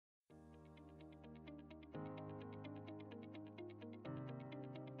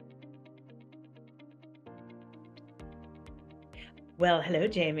Well, hello,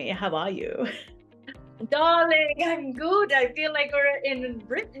 Jamie. How are you? Darling, I'm good. I feel like we're in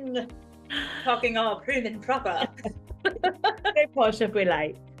Britain talking all prim and proper. Very posh if we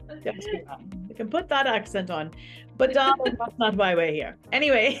like. Yes, we can. We can put that accent on. But darling, that's not why we're here.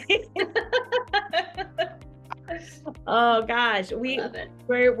 Anyway, oh gosh, Love it.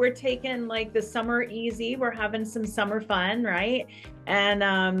 we're taking like the summer easy. We're having some summer fun, right?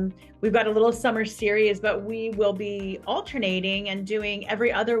 And we've got a little summer series, but we will be alternating and doing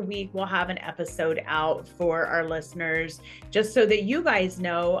every other week. We'll have an episode out for our listeners, just so that you guys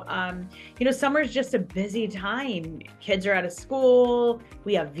know. Summer's just a busy time. Kids are out of school.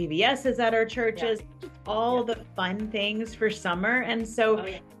 We have VBSs at our churches. Yeah. All Yeah. the fun things for summer. And so, Oh,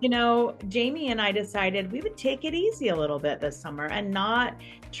 yeah. Jamie and I decided we would take it easy a little bit this summer and not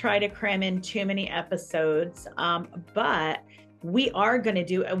try to cram in too many episodes. But we are going to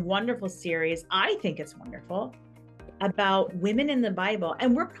do a wonderful series. I think it's wonderful, about women in the Bible.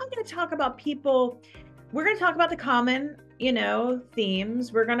 And we're probably going to talk about we're going to talk about the common,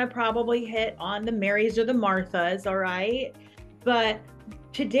 themes. We're going to probably hit on the Marys or the Marthas. All right. But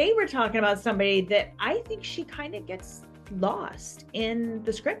today we're talking about somebody that I think she kind of gets lost in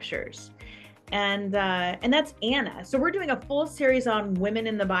the scriptures. And that's Anna. So we're doing a full series on women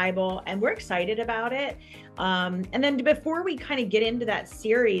in the Bible, and we're excited about it. And then before we kind of get into that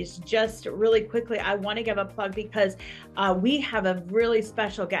series, just really quickly, I want to give a plug because we have a really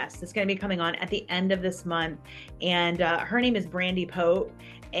special guest that's going to be coming on at the end of this month, and her name is Brandy Pope.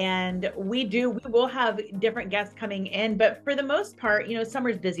 And we will have different guests coming in, but for the most part,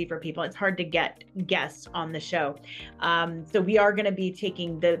 summer's busy for people. It's hard to get guests on the show. So we are going to be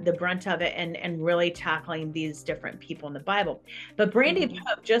taking the brunt of it and really tackling these different people in the Bible. But Brandy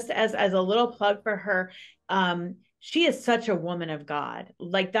Pope, just as a little plug for her, she is such a woman of God.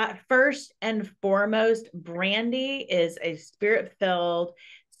 Like that, first and foremost, Brandy is a spirit-filled,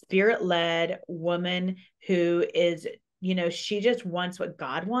 spirit-led woman who is, she just wants what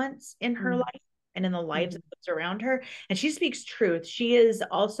God wants in her life and in the lives of those around her. And she speaks truth. She is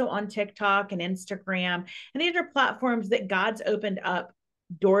also on TikTok and Instagram. And these are platforms that God's opened up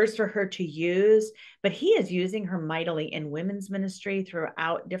doors for her to use, but he is using her mightily in women's ministry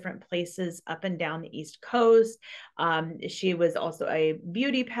throughout different places up and down the East Coast. She was also a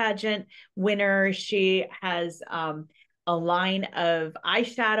beauty pageant winner. She has a line of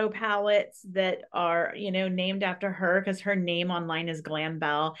eyeshadow palettes that are, named after her because her name online is Glam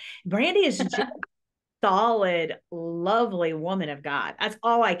Bell. Brandy is just solid, lovely woman of God. That's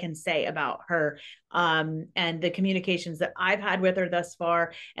all I can say about her, and the communications that I've had with her thus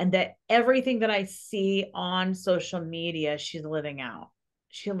far, and that everything that I see on social media, she's living out.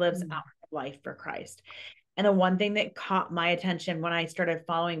 She lives out her life for Christ. And the one thing that caught my attention when I started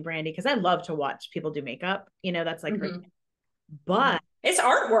following Brandy, because I love to watch people do makeup, that's like her. But it's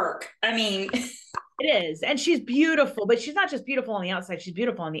artwork. I mean, it is. And she's beautiful, but she's not just beautiful on the outside, she's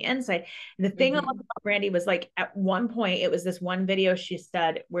beautiful on the inside. And the thing I love about Brandy was, like, at one point, it was this one video she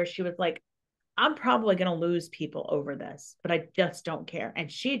said where she was like, I'm probably going to lose people over this, but I just don't care.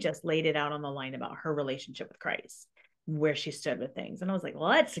 And she just laid it out on the line about her relationship with Christ, where she stood with things. And I was like,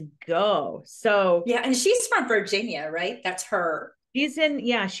 let's go. So yeah, and she's from Virginia, right? That's her. she's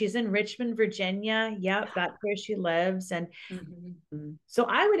in Richmond, Virginia. Yep, that's where she lives. And so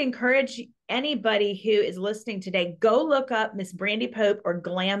I would encourage anybody who is listening today, go look up Miss Brandy Pope, or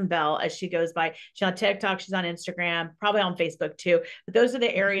Glam Bell as she goes by. She's on TikTok, she's on Instagram, probably on Facebook too. But those are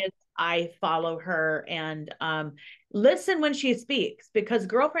the areas I follow her, and listen when she speaks, because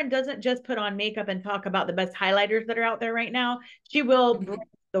girlfriend doesn't just put on makeup and talk about the best highlighters that are out there right now. She will bring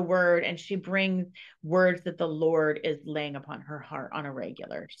the word, and she brings words that the Lord is laying upon her heart on a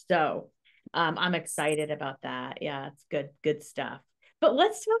regular. So I'm excited about that. Yeah, it's good stuff. But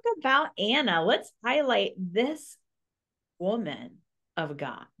let's talk about Anna. Let's highlight this woman of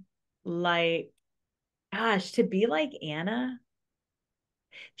God. Like, gosh, to be like Anna,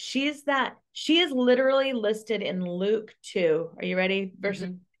 she is literally listed in Luke 2. Are you ready? Verses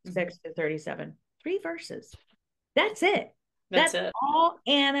 6 to 37. 3 verses. That's it. That's it. all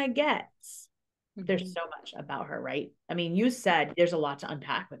Anna gets. There's so much about her, right? I mean, you said there's a lot to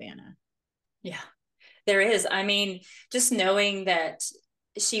unpack with Anna. Yeah, there is. I mean, just knowing that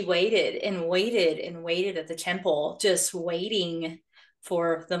she waited and waited and waited at the temple, just waiting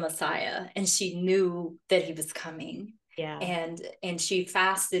for the Messiah, and she knew that he was coming. Yeah. And she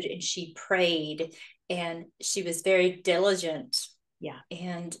fasted and she prayed and she was very diligent. Yeah.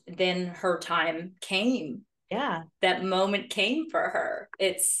 And then her time came. Yeah. That moment came for her.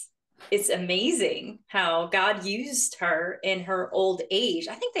 It's it's amazing how God used her in her old age.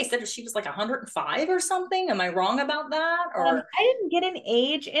 I think they said she was like 105 or something. Am I wrong about that? Or I didn't get an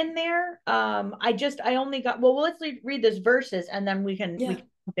age in there. I only got, well, let's read those verses and then we yeah, can jump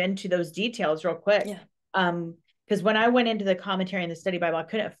into those details real quick. yeah, Because when I went into the commentary in the study Bible, I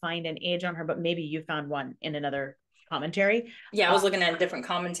couldn't find an age on her, but maybe you found one in another commentary. yeah. I was looking at a different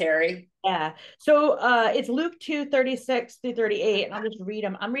commentary. Yeah. So it's Luke 2:36 through 38. And I'll just read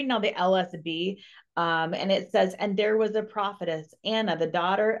them. I'm reading now the LSB. And it says, and there was a prophetess, Anna, the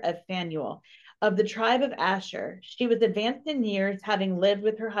daughter of Phanuel, of the tribe of Asher. She was advanced in years, having lived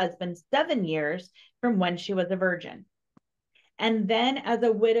with her husband 7 years from when she was a virgin. And then, as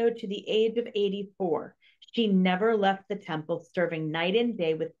a widow to the age of 84, she never left the temple, serving night and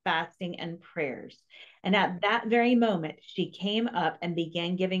day with fasting and prayers. And at that very moment, she came up and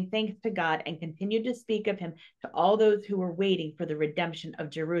began giving thanks to God and continued to speak of him to all those who were waiting for the redemption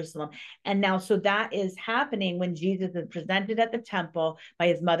of Jerusalem. And now, so that is happening when Jesus is presented at the temple by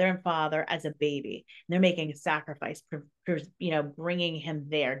his mother and father as a baby. And they're making a sacrifice, bringing him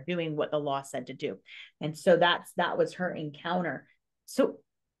there, doing what the law said to do. And so that was her encounter. So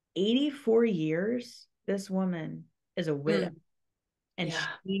 84 years, this woman is a widow, and Yeah.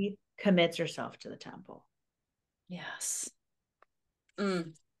 she commits herself to the temple. Yes.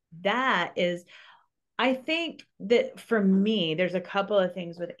 That is, I think that for me, there's a couple of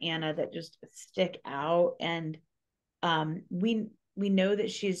things with Anna that just stick out. And we know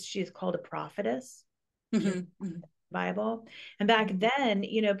that she's called a prophetess. Bible. And back then,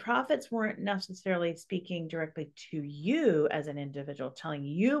 prophets weren't necessarily speaking directly to you as an individual, telling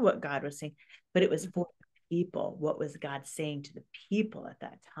you what God was saying, but it was for people. What was God saying to the people at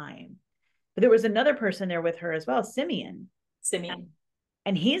that time? But there was another person there with her as well, Simeon.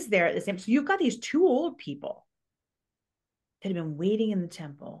 And he's there at the same. So you've got these two old people that have been waiting in the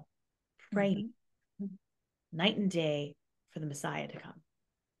temple, praying night and day for the Messiah to come.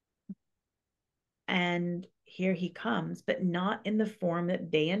 And here he comes, but not in the form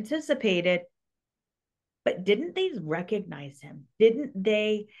that they anticipated. But didn't they recognize him? Didn't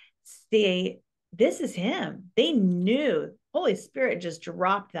they say, this is him? They knew. Holy Spirit just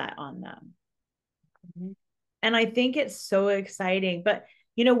dropped that on them. And I think it's so exciting. But,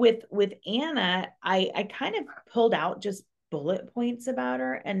 with Anna, I kind of pulled out just bullet points about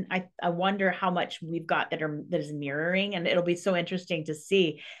her. And I wonder how much we've got that is mirroring. And it'll be so interesting to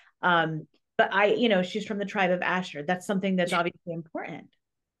see. But she's from the tribe of Asher. That's something that's obviously important,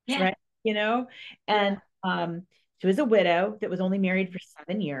 right? And she was a widow that was only married for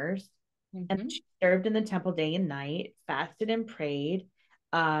 7 years, and she served in the temple day and night, fasted and prayed,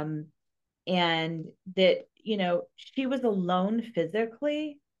 and that she was alone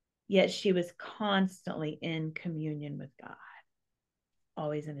physically, yet she was constantly in communion with God,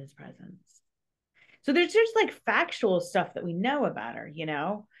 always in His presence. So there's just like factual stuff that we know about her,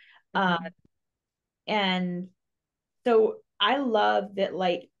 and so I love that,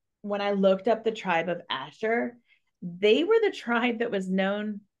 like, when I looked up the tribe of Asher, they were the tribe that was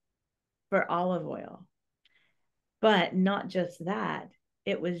known for olive oil. But not just that,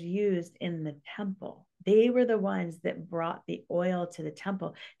 it was used in the temple. They were the ones that brought the oil to the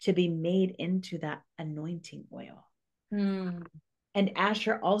temple to be made into that anointing oil. And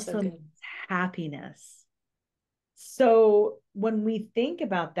Asher also means happiness. So when we think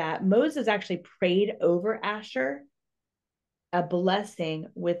about that, Moses actually prayed over Asher a blessing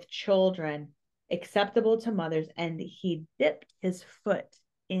with children acceptable to mothers, and he dipped his foot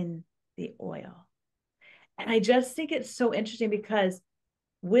in the oil. And I just think it's so interesting because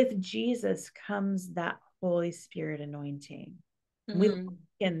with Jesus comes that Holy Spirit anointing. We look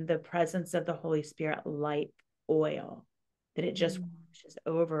in the presence of the Holy Spirit like oil, that it just washes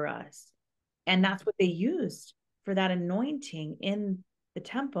over us. And that's what they used for that anointing in the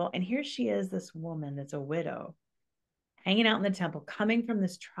temple. And here she is, this woman that's a widow, hanging out in the temple, coming from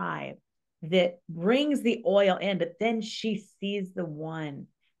this tribe that brings the oil in, but then she sees the one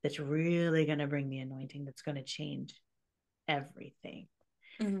that's really going to bring the anointing, that's going to change everything.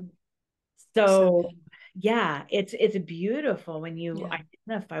 So yeah, it's beautiful when you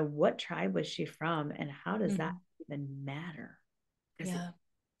identify what tribe was she from and how does that even matter? And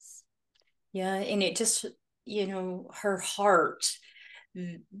it just, her heart,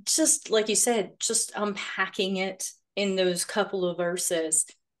 just like you said, just unpacking it in those couple of verses.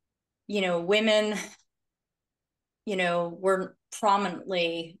 Women, were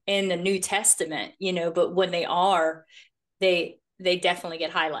prominently in the New Testament, but when they are, they definitely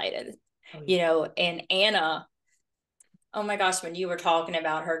get highlighted. And Anna, oh my gosh, when you were talking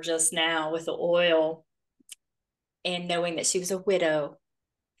about her just now with the oil and knowing that she was a widow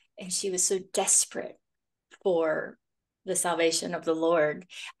and she was so desperate for the salvation of the Lord.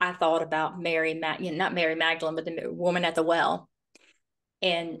 I thought about not Mary Magdalene, but the woman at the well,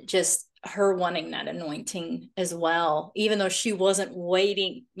 and just her wanting that anointing as well, even though she wasn't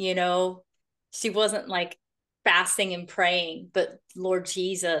waiting, she wasn't like fasting and praying, but Lord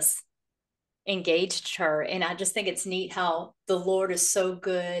Jesus engaged her. And I just think it's neat how the Lord is so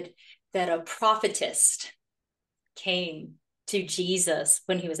good that a prophetess came to Jesus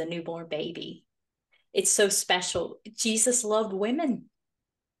when he was a newborn baby. It's so special. Jesus loved women.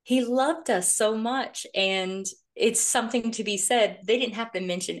 He loved us so much. And it's something to be said. They didn't have to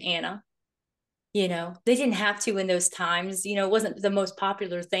mention Anna. They didn't have to in those times. It wasn't the most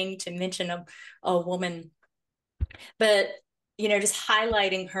popular thing to mention a woman. But, just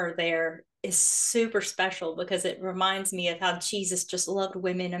highlighting her there is super special because it reminds me of how Jesus just loved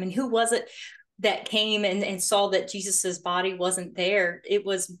women. I mean, who was it that came and saw that Jesus's body wasn't there? It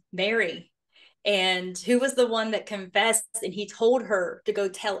was Mary. And who was the one that confessed, and he told her to go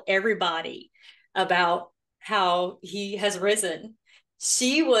tell everybody about how he has risen?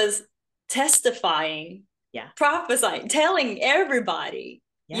 She was testifying, Yeah. prophesying, telling everybody,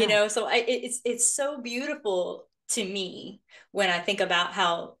 Yeah. so it's so beautiful to me when I think about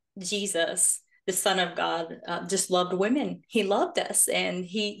how Jesus, the Son of God, just loved women. He loved us, and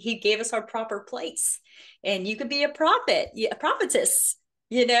he gave us our proper place. And you could be a prophet, a prophetess,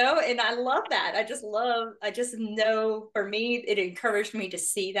 and I love that. I just know, for me, it encouraged me to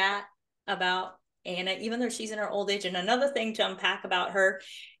see that about Anna, even though she's in her old age. And another thing to unpack about her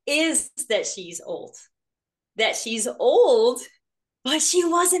is that she's old. That she's old, but she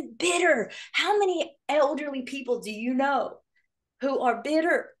wasn't bitter. How many elderly people do you know who are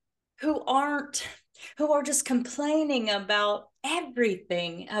bitter, who are just complaining about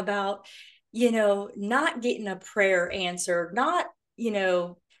everything, about, not getting a prayer answered, not,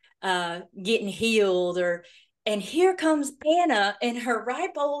 getting healed, and here comes Anna in her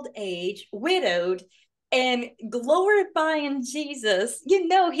ripe old age, widowed, and glorifying Jesus.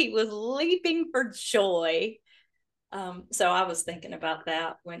 He was leaping for joy. So I was thinking about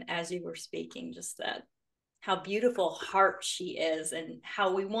that as you were speaking, just that how beautiful heart she is, and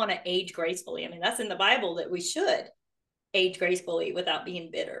how we want to age gracefully. I mean, that's in the Bible, that we should age gracefully without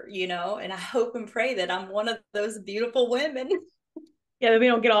being bitter, and I hope and pray that I'm one of those beautiful women. Yeah, we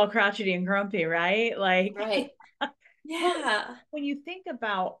don't get all crotchety and grumpy, right? Like, Right. well, Yeah. when you think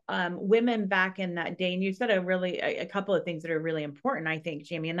about women back in that day, and you said a couple of things that are really important, I think,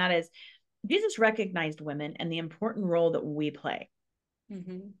 Jamie, and that is Jesus recognized women and the important role that we play.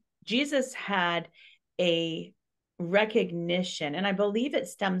 Mm-hmm. Jesus had a recognition, and I believe it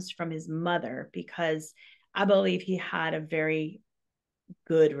stems from his mother, because I believe he had a very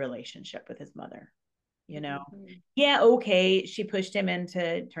good relationship with his mother. Mm-hmm. Yeah, okay, she pushed him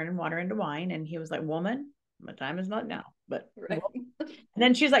into turning water into wine, and he was like, woman, my time is not now. But Right. and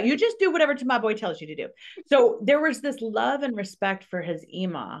then she's like, you just do whatever my boy tells you to do. So there was this love and respect for his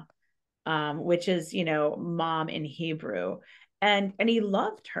Ima, which is, mom in Hebrew. And he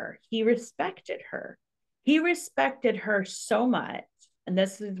loved her. He respected her. He respected her so much. And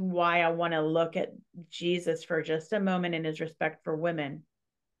this is why I want to look at Jesus for just a moment in his respect for women.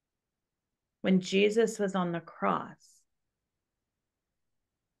 When Jesus was on the cross,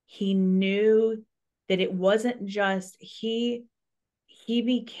 he knew that it wasn't just he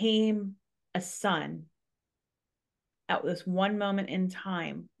became a son at this one moment in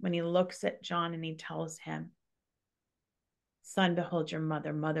time when he looks at John and he tells him, son, behold your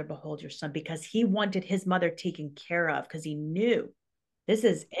mother, mother, behold your son, because he wanted his mother taken care of, because he knew this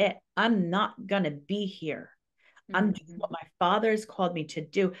is it. I'm not going to be here. I'm doing what my father's called me to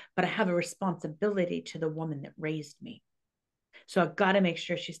do, but I have a responsibility to the woman that raised me. So I've got to make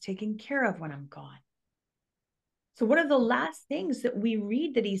sure she's taken care of when I'm gone. So one of the last things that we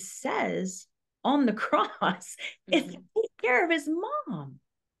read that he says on the cross is to take care of his mom.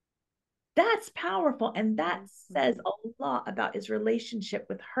 That's powerful. And that says a lot about his relationship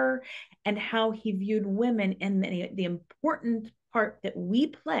with her and how he viewed women and the important part that we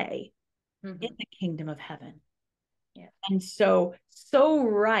play in the kingdom of heaven. Yeah. And so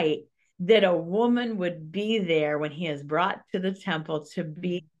right that a woman would be there when he is brought to the temple to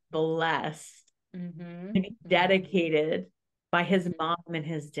be blessed, to be dedicated by his mom and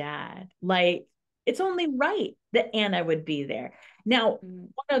his dad. Like, it's only right that Anna would be there. Now, one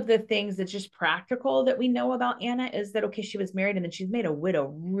of the things that's just practical that we know about Anna is that, okay, she was married and then she's made a widow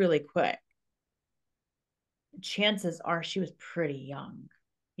really quick. Chances are she was pretty young.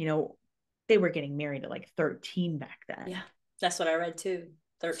 They were getting married at like 13 back then. Yeah, that's what I read too.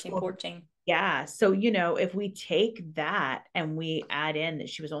 13, so, 14. Yeah. So, if we take that and we add in that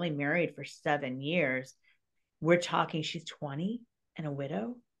she was only married for 7 years, we're talking she's 20 and a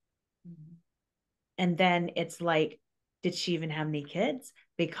widow. Mm-hmm. And then it's like, did she even have any kids?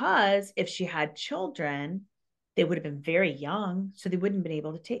 Because if she had children, they would have been very young. So they wouldn't have been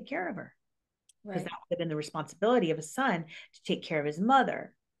able to take care of her, because that Right. would have been the responsibility of a son to take care of his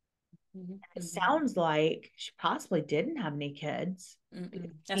mother. Mm-hmm. It Mm-hmm. sounds like she possibly didn't have any kids.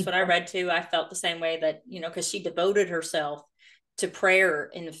 That's He what I read too. I felt the same way, that, because she devoted herself to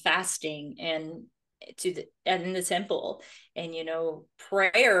prayer and fasting and and in the temple. And,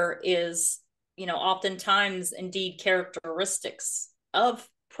 prayer is, oftentimes indeed characteristics of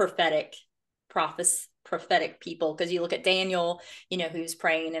prophetic people. Because you look at Daniel, who's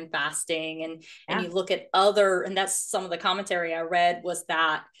praying and fasting, and Yeah. you look at other, and that's some of the commentary I read, was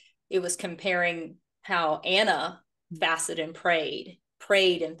that it was comparing how Anna fasted and prayed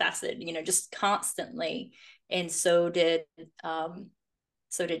and fasted, just constantly. And so did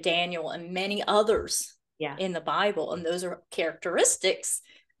Daniel and many others Yeah. in the Bible. And those are characteristics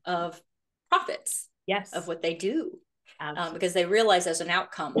of prophets, of Yes. what they do, Absolutely. because they realize there's an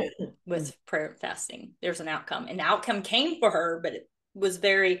outcome with prayer and fasting. There's an outcome, and the outcome came for her, but it was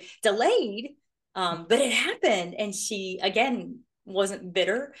very delayed. But it happened, and she again wasn't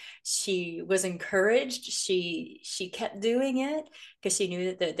bitter. She was encouraged. She kept doing it because she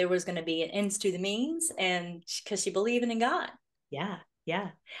knew that there was going to be an ends to the means, and because she believed in God. Yeah.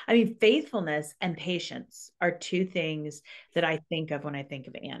 Yeah. I mean, faithfulness and patience are two things that I think of when I think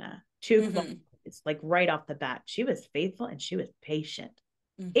of Anna. Two Mm-hmm. It's like right off the bat. She was faithful and she was patient.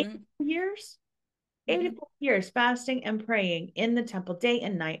 Mm-hmm. 8 years, Mm-hmm. 8 years fasting and praying in the temple day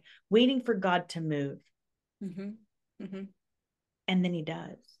and night, waiting for God to move. Mm-hmm. Mm-hmm. And then he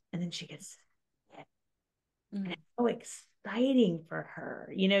does. And then she gets sick. And Mm-hmm. it's so exciting for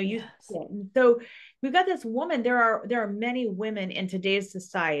her. You see Yes. it. And so we've got this woman. There are many women in today's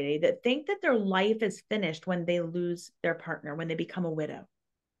society that think that their life is finished when they lose their partner, when they become a widow.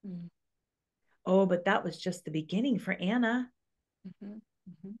 Mm-hmm. Oh, but that was just the beginning for Anna. Mm-hmm.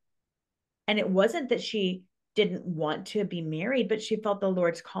 Mm-hmm. And it wasn't that she didn't want to be married, but she felt the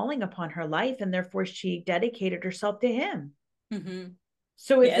Lord's calling upon her life, and therefore she dedicated herself to him. Mm-hmm.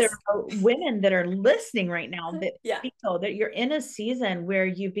 So if there Yes. are women that are listening right now that Yeah. feel that you're in a season where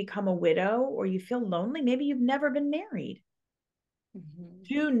you've become a widow or you feel lonely, maybe you've never been married, Mm-hmm.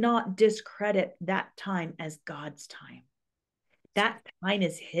 do not discredit that time as God's time. That time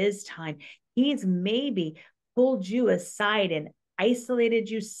is his time. He's maybe pulled you aside and isolated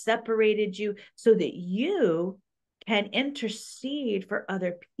you, separated you so that you can intercede for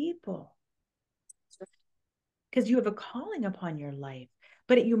other people, because you have a calling upon your life,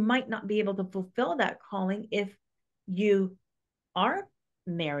 but you might not be able to fulfill that calling if you are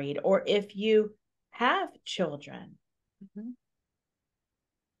married or if you have children. Mm-hmm.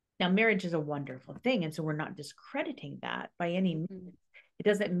 Now, marriage is a wonderful thing. And so we're not discrediting that by any means. Mm-hmm. It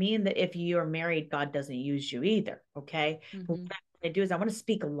doesn't mean that if you're married, God doesn't use you either. Okay. But Mm-hmm. what I do is I want to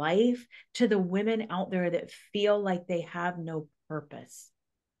speak life to the women out there that feel like they have no purpose,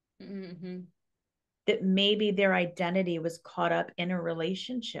 Mm-hmm. that maybe their identity was caught up in a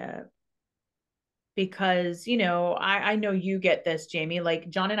relationship. Because, I know you get this, Jamie. Like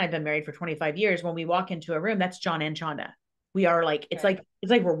John and I have been married for 25 years. When we walk into a room, that's John and Chanda. We are like, it's Right. like,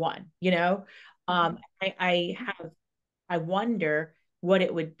 it's like we're one. Mm-hmm. I wonder what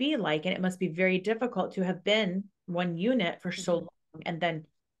it would be like. And it must be very difficult to have been one unit for so Mm-hmm. long. And then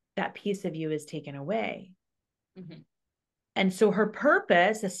that piece of you is taken away. Mm-hmm. And so her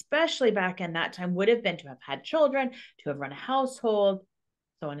purpose, especially back in that time, would have been to have had children, to have run a household,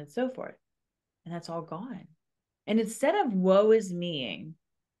 so on and so forth. And that's all gone. And instead of woe is meing,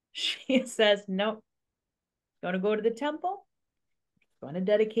 she says, nope, going to go to the temple, going to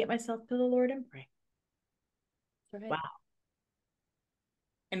dedicate myself to the Lord and pray. Right. Wow.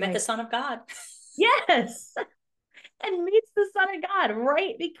 And met the Like, Son of God. yes. And meets the Son of God,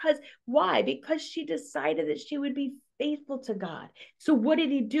 right? Because why? Because she decided that she would be faithful to God. So what did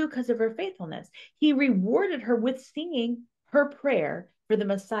he do because of her faithfulness? He rewarded her with singing her prayer for the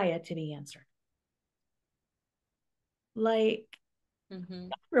Messiah to be answered. Like, Mm-hmm.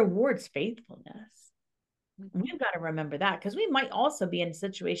 that rewards faithfulness. Mm-hmm. We've got to remember that, because we might also be in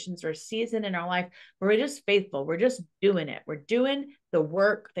situations or season in our life where we're just faithful. We're just doing it. We're doing the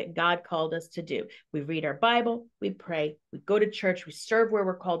work that God called us to do. We read our Bible, we pray, we go to church, we serve where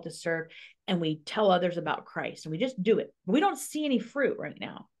we're called to serve, and we tell others about Christ. And we just do it. We don't see any fruit right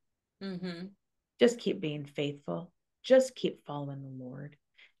now. Mm-hmm. Just keep being faithful. Just keep following the Lord.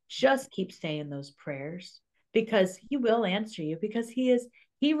 Just keep saying those prayers, because he will answer you, because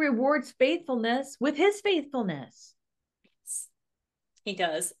He rewards faithfulness with his faithfulness. He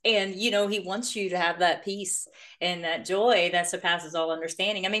does. And, he wants you to have that peace and that joy that surpasses all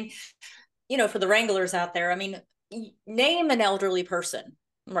understanding. I mean, for the wranglers out there, I mean, name an elderly person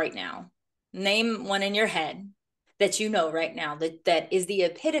right now. Name one in your head that right now that is the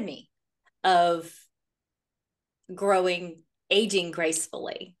epitome of growing, aging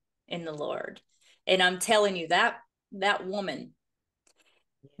gracefully in the Lord. And I'm telling you that woman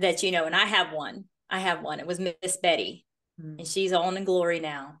that and I have one. It was Miss Betty, and she's on in glory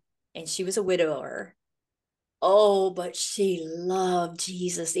now. And she was a widower. Oh, but she loved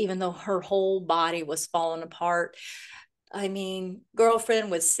Jesus, even though her whole body was falling apart. I mean, girlfriend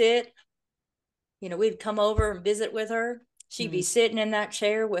would sit, we'd come over and visit with her. She'd be sitting in that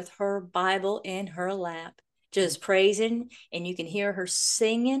chair with her Bible in her lap, just praising, and you can hear her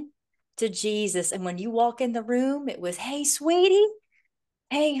singing to Jesus. And when you walk in the room, it was, hey, sweetie,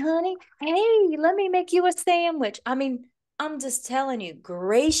 hey, honey, hey, let me make you a sandwich. I mean, I'm just telling you,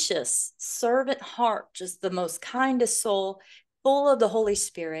 gracious servant heart, just the most kindest soul, full of the Holy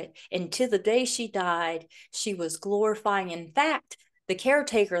Spirit. And to the day she died, she was glorifying. In fact, the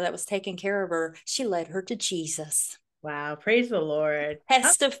caretaker that was taking care of her, she led her to Jesus. Wow. Praise the Lord.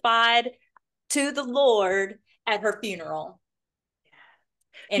 Testified to the Lord at her funeral.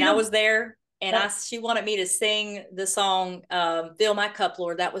 And I was there, and she wanted me to sing the song, Fill My Cup,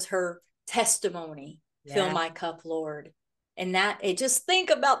 Lord. That was her testimony. Yeah. Fill my cup, Lord. And just think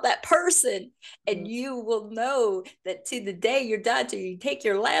about that person, and you will know that to the day you're died, till you take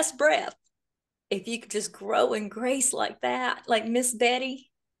your last breath, if you could just grow in grace like that, like Miss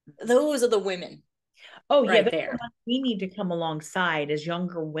Betty, those are the women. Oh, yeah. There. We need to come alongside as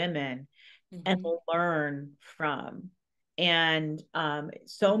younger women and learn from. And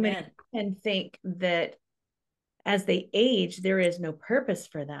so many men think that as they age, there is no purpose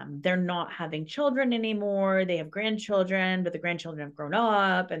for them. They're not having children anymore. They have grandchildren, but the grandchildren have grown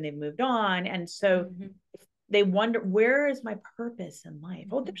up and they've moved on. And so they wonder, where is my purpose in life?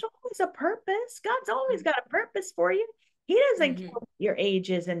 Oh, there's always a purpose. God's always got a purpose for you. He doesn't care what your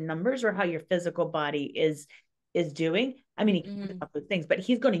age is and numbers or how your physical body is doing. I mean, he cares about those things, but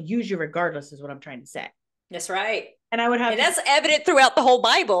he's going to use you regardless, is what I'm trying to say. That's right. And I would have, and that's evident throughout the whole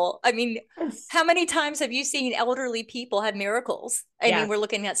Bible. I mean, how many times have you seen elderly people have miracles? I mean, we're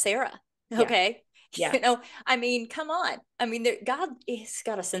looking at Sarah. Okay. Yeah. I mean, come on. I mean, God has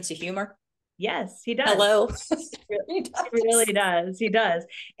got a sense of humor. Yes, he does. Hello. He really does. He does.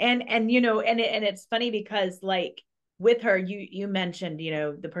 And it's funny because, like, with her, you mentioned,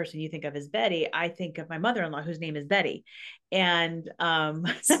 the person you think of as Betty. I think of my mother-in-law, whose name is Betty. And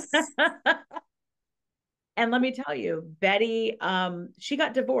and let me tell you, Betty, she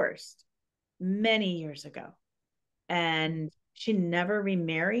got divorced many years ago, and she never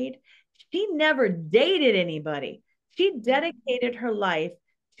remarried. She never dated anybody. She dedicated her life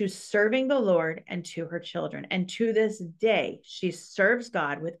to serving the Lord and to her children. And to this day, she serves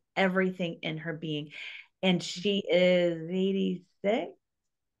God with everything in her being. And she is 86.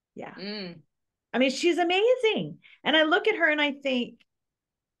 Yeah. I mean, she's amazing. And I look at her and I think,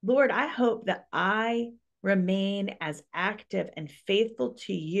 Lord, I hope that I remain as active and faithful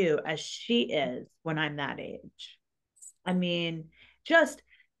to you as she is when I'm that age. I mean, just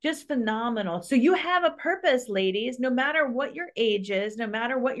phenomenal. So you have a purpose, ladies, no matter what your age is, no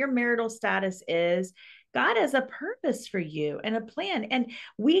matter what your marital status is. God has a purpose for you and a plan. And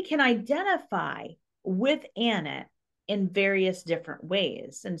we can identify with Anna in various different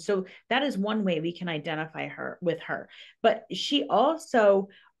ways. And so that is one way we can identify her with her. But she also,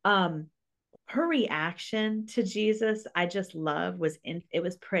 her reaction to Jesus, I just love, it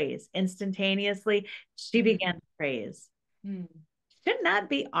was praise. Instantaneously, she began to praise. Shouldn't that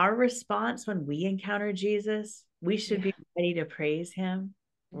be our response when we encounter Jesus? We should be ready to praise him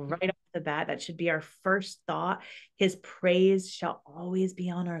right off the bat. That should be our first thought. His praise shall always be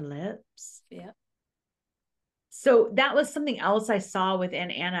on our lips. Yeah. So that was something else I saw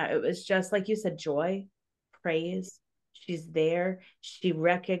within Anna. It was just, like you said, joy, praise. She's there. She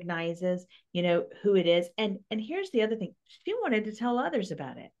recognizes, who it is. And here's the other thing. She wanted to tell others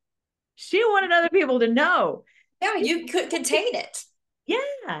about it. She wanted other people to know. Yeah, you could contain it.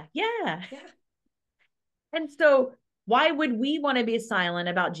 Yeah. And so why would we want to be silent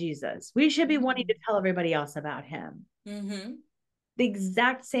about Jesus? We should be wanting to tell everybody else about him. The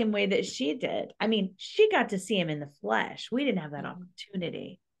exact same way that she did. I mean, she got to see him in the flesh. We didn't have that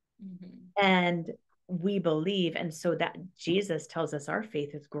opportunity. And we believe. And so that Jesus tells us our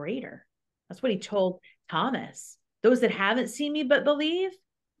faith is greater. That's what he told Thomas. Those that haven't seen me but believe,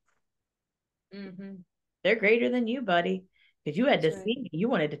 they're greater than you, buddy. because you had That's to right. see me. You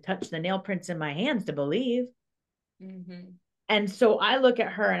wanted to touch the nail prints in my hands to believe. Mm-hmm. And so I look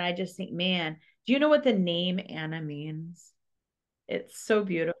at her and I just think, man, do you know what the name Anna means? It's so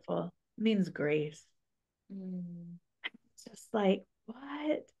beautiful. It means grace. Mm-hmm. It's just like,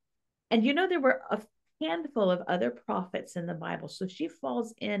 what? And you know, there were a handful of other prophets in the Bible. So she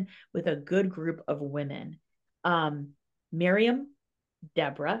falls in with a good group of women. Um, Miriam,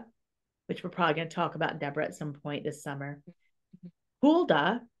 Deborah, which we're probably going to talk about Deborah at some point this summer.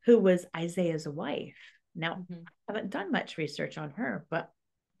 Huldah, who was Isaiah's wife. Now, Mm-hmm. I haven't done much research on her, but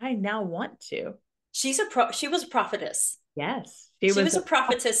I now want to. She was a prophetess. Yes, she She was was a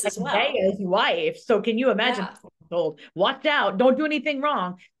prophetess as well. Isaiah's wife. So can you imagine? Yeah. Told, watch out, don't do anything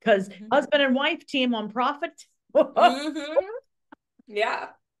wrong, because Mm-hmm. husband and wife team on prophet. Mm-hmm. Yeah.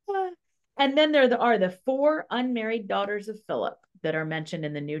 And then there are the four unmarried daughters of Philip that are mentioned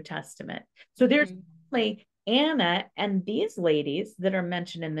in the New Testament. So there's Mm-hmm. only Anna and these ladies that are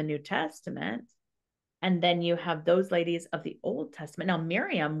mentioned in the New Testament. And then you have those ladies of the Old Testament. Now,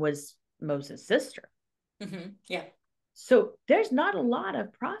 Miriam was Moses' sister. Mm-hmm. Yeah. So there's not a lot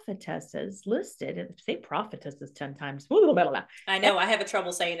of prophetesses listed. And say prophetesses 10 times. I know. I have a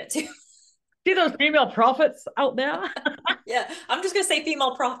trouble saying it too. See those female prophets out there? Yeah. I'm just gonna say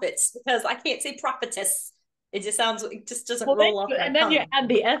female prophets because I can't say prophetess. It just doesn't Well, roll off my and then you tongue. add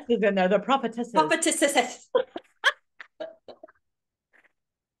the S's in there, the prophetesses. Prophetess.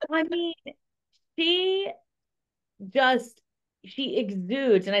 I mean, she just, she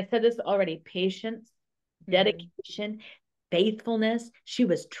exudes, and I said this already, patience, Mm-hmm. dedication, faithfulness. She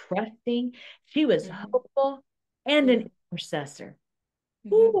was trusting, she was Mm-hmm. hopeful, and Yeah. an intercessor.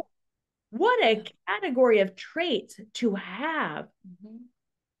 Mm-hmm. Ooh, what Yeah. a category of traits to have. Mm-hmm.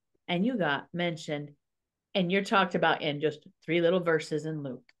 And you got mentioned, and you're talked about in just three little verses in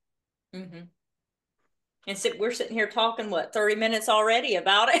Luke. Mm-hmm. And so we're sitting here talking, what, 30 minutes already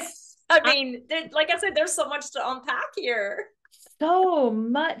about it? I mean, like I said, there's so much to unpack here. So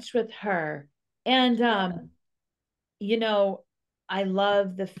much with her. And Yeah. you know, I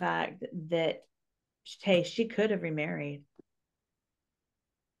love the fact that hey, she could have remarried,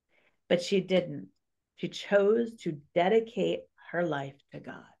 but she didn't. She chose to dedicate her life to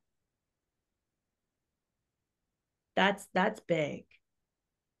God. That's big.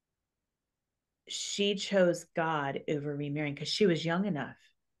 She chose God over remarrying because she was young enough.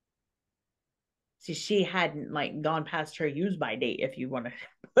 See, she hadn't like gone past her use by date, if you want to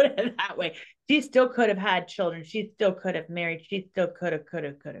put it that way. She still could have had children. She still could have married. She still could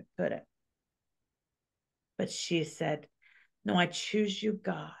have. But she said, no, I choose you,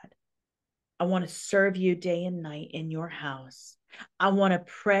 God. I want to serve you day and night in your house. I want to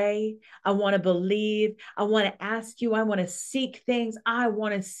pray. I want to believe. I want to ask you. I want to seek things. I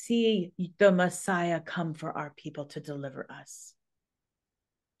want to see the Messiah come for our people to deliver us.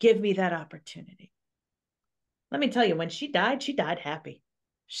 Give me that opportunity. Let me tell you, when she died happy.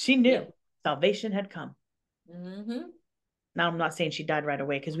 She Yeah. knew salvation had come. Mm-hmm. Now, I'm not saying she died right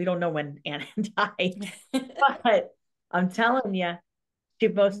away because we don't know when Anna died, but I'm telling you, she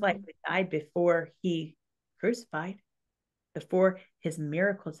most Mm-hmm. likely died before he crucified, before his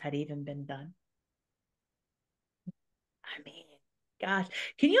miracles had even been done. I mean, gosh,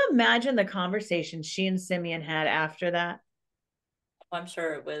 can you imagine the conversation she and Simeon had after that? I'm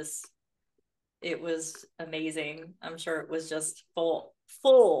sure it was amazing. I'm sure it was just full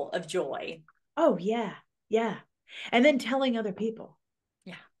of joy. Oh, yeah, yeah. And then telling other people.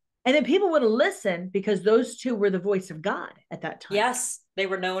 Yeah. And then people would listen because those two were the voice of God at that time. Yes, they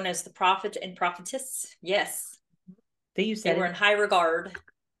were known as the prophet and prophetess. Yes, That you they said were in in high regard.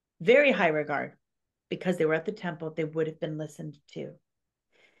 very high regard because they were at the temple, they would have been listened to.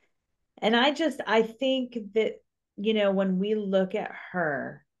 And I think that, you know, when we look at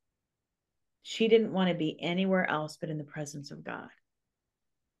her, she didn't want to be anywhere else but in the presence of God.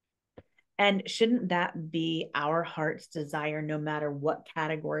 And shouldn't that be our heart's desire, no matter what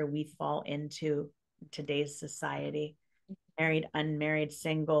category we fall into today's society? Married, unmarried,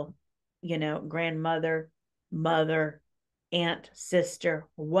 single, you know, grandmother, mother, aunt, sister,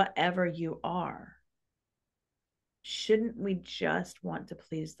 whatever you are. Shouldn't we just want to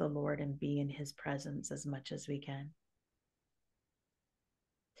please the Lord and be in his presence as much as we can?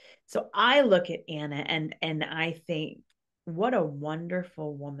 So I look at Anna and I think, what a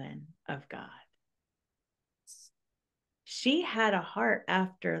wonderful woman of God. She had a heart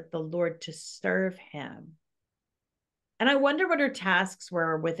after the Lord to serve him. And I wonder what her tasks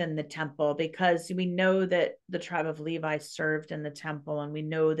were within the temple, because we know that the tribe of Levi served in the temple, and we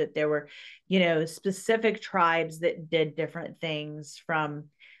know that there were, you know, specific tribes that did different things, from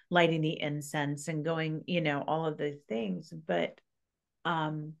lighting the incense and going, all of those things. But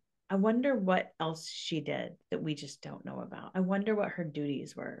I wonder what else she did that we just don't know about. I wonder what her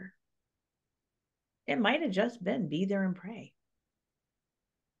duties were. It might have just been be there and pray.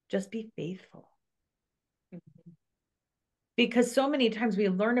 Just be faithful. Mm-hmm. Because so many times we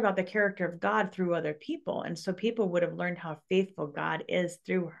learn about the character of God through other people. And so people would have learned how faithful God is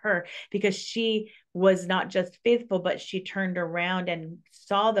through her, because she was not just faithful, but she turned around and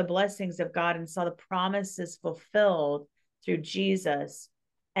saw the blessings of God and saw the promises fulfilled through Jesus,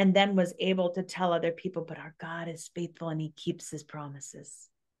 and then was able to tell other people, but our God is faithful and he keeps his promises.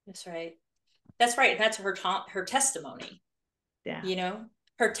 That's right. That's right. That's her testimony. Yeah.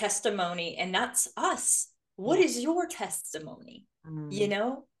 Her testimony, and that's us. What is your testimony?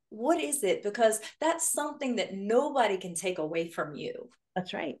 What is it? Because that's something that nobody can take away from you.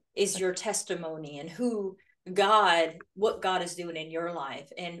 That's right. Is your testimony and what God is doing in your life,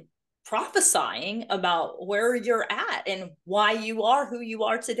 and prophesying about where you're at and why you are who you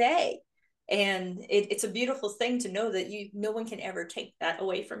are today. And it's a beautiful thing to know that no one can ever take that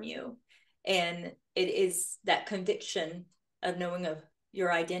away from you. And it is that conviction of knowing of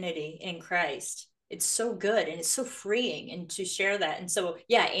your identity in Christ. It's so good and it's so freeing, and to share that. And so,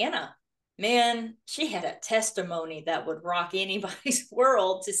 yeah, Anna, man, she had a testimony that would rock anybody's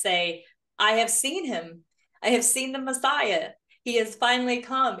world, to say, I have seen him. I have seen the Messiah. He has finally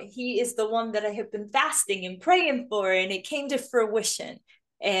come. He is the one that I have been fasting and praying for, and it came to fruition.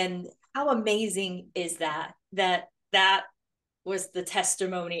 And how amazing is that? That was the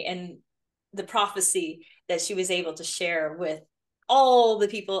testimony and the prophecy that she was able to share with all the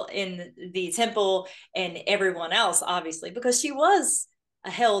people in the temple and everyone else, obviously, because she was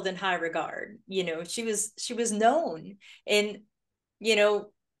held in high regard. She was known, and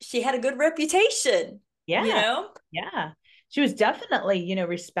she had a good reputation. Yeah. Yeah. She was definitely,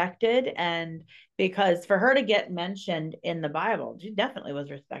 respected. And because for her to get mentioned in the Bible, she definitely was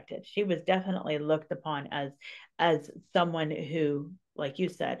respected. She was definitely looked upon as someone who, like you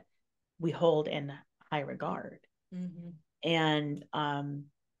said, we hold in high regard. Mm-hmm. And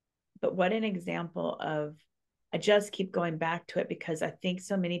but what an example of, I just keep going back to it because I think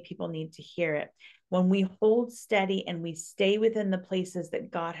so many people need to hear it. When we hold steady and we stay within the places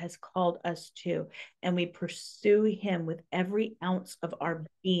that God has called us to, and we pursue him with every ounce of our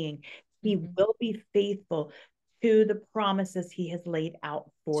being, he will be faithful to the promises he has laid out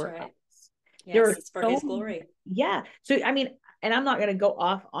for us. Yes, it's for his glory. Yeah. So, I mean, and I'm not going to go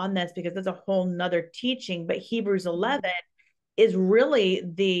off on this because that's a whole nother teaching, but Hebrews 11 is really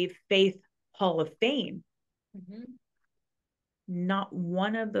the faith hall of fame. Not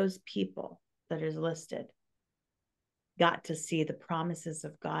one of those people that is listed got to see the promises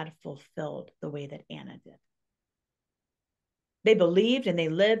of God fulfilled the way that Anna did. They believed and they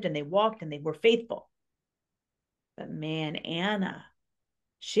lived and they walked and they were faithful. But man, Anna,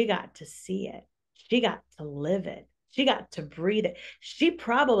 she got to see it. She got to live it. She got to breathe it. She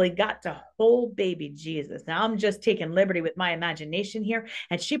probably got to hold baby Jesus. Now I'm just taking liberty with my imagination here.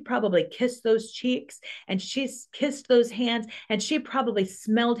 And she probably kissed those cheeks, and she kissed those hands, and she probably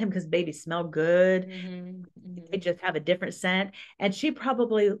smelled him, because babies smell good. They just have a different scent. And she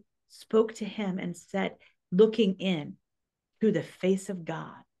probably spoke to him and said, looking in to the face of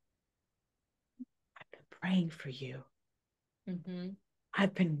God, I've been praying for you.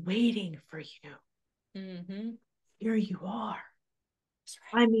 I've been waiting for you. Here you are.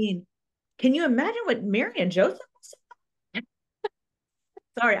 Right. I mean, can you imagine what Mary and Joseph was?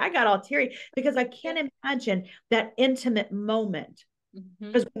 Sorry, I got all teary because I can't imagine that intimate moment.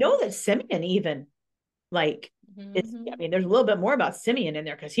 Because we know that Simeon even it's, I mean, there's a little bit more about Simeon in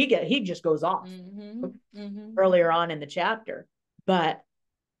there because he just goes off earlier on in the chapter. But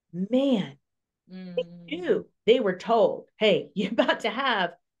man, they knew, they were told, hey, you're about to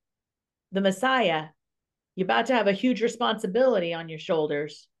have the Messiah. You're about to have a huge responsibility on your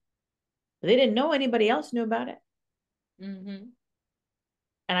shoulders. But they didn't know anybody else knew about it. And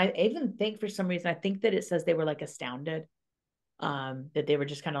I even think, for some reason, I think that it says they were like astounded, that they were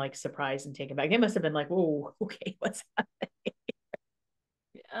just kind of like surprised and taken back. They must have been like, "Whoa, okay, what's happening?"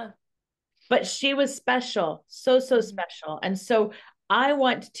 Yeah. But she was special, so special. And so I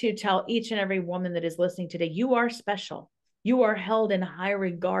want to tell each and every woman that is listening today, you are special. You are held in high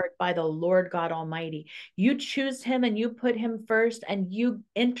regard by the Lord God Almighty. You choose him and you put him first, and you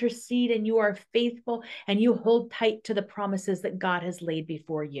intercede, and you are faithful, and you hold tight to the promises that God has laid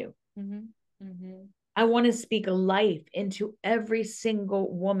before you. I want to speak life into every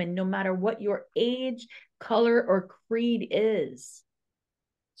single woman, no matter what your age, color, or creed is.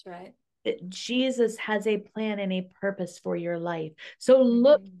 That's right. that Jesus has a plan and a purpose for your life. So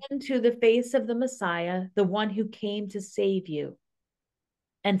look into the face of the Messiah, the one who came to save you,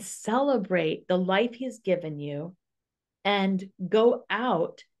 and celebrate the life he's given you, and go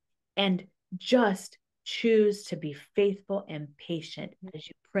out and just choose to be faithful and patient as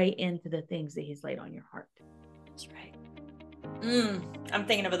you pray into the things that he's laid on your heart. That's right. I'm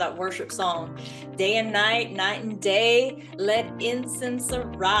thinking about that worship song, day and night, night and day, let incense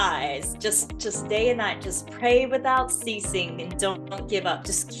arise. Just day and night, just pray without ceasing, and don't give up.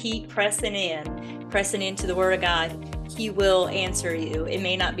 Just keep pressing into the word of God. He will answer you. It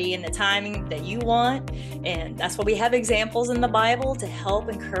may not be in the timing that you want, and that's why we have examples in the Bible to help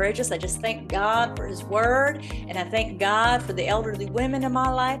encourage us. I just thank God for his word, and I thank God for the elderly women in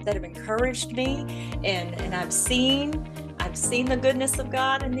my life that have encouraged me, and I've seen the goodness of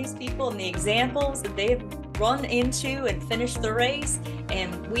God in these people and the examples that they've run into and finished the race.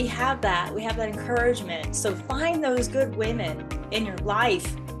 And we have that encouragement. So find those good women in your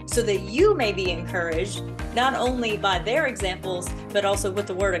life so that you may be encouraged, not only by their examples, but also what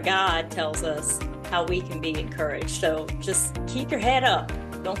the word of God tells us how we can be encouraged. So just keep your head up.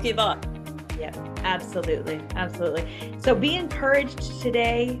 Don't give up. Yeah, absolutely. Absolutely. So be encouraged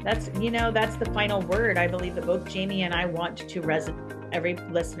today. That's the final word. I believe that both Jamie and I want to resonate every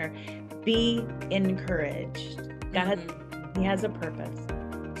listener. Be encouraged. He has a purpose.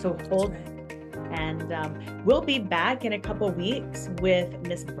 So hold it. And we'll be back in a couple weeks with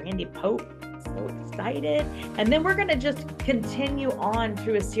Miss Brandy Pope. So excited. And then we're going to just continue on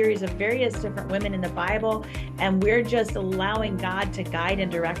through a series of various different women in the Bible. And we're just allowing God to guide and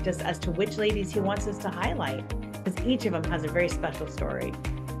direct us as to which ladies he wants us to highlight, because each of them has a very special story,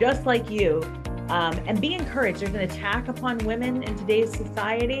 just like you. And be encouraged. There's an attack upon women in today's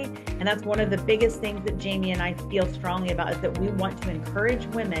society. And that's one of the biggest things that Jamie and I feel strongly about, is that we want to encourage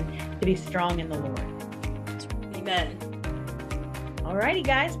women to be strong in the Lord. Amen. All righty,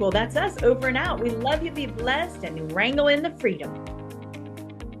 guys. Well, that's us, over and out. We love you. Be blessed and wrangle in the freedom.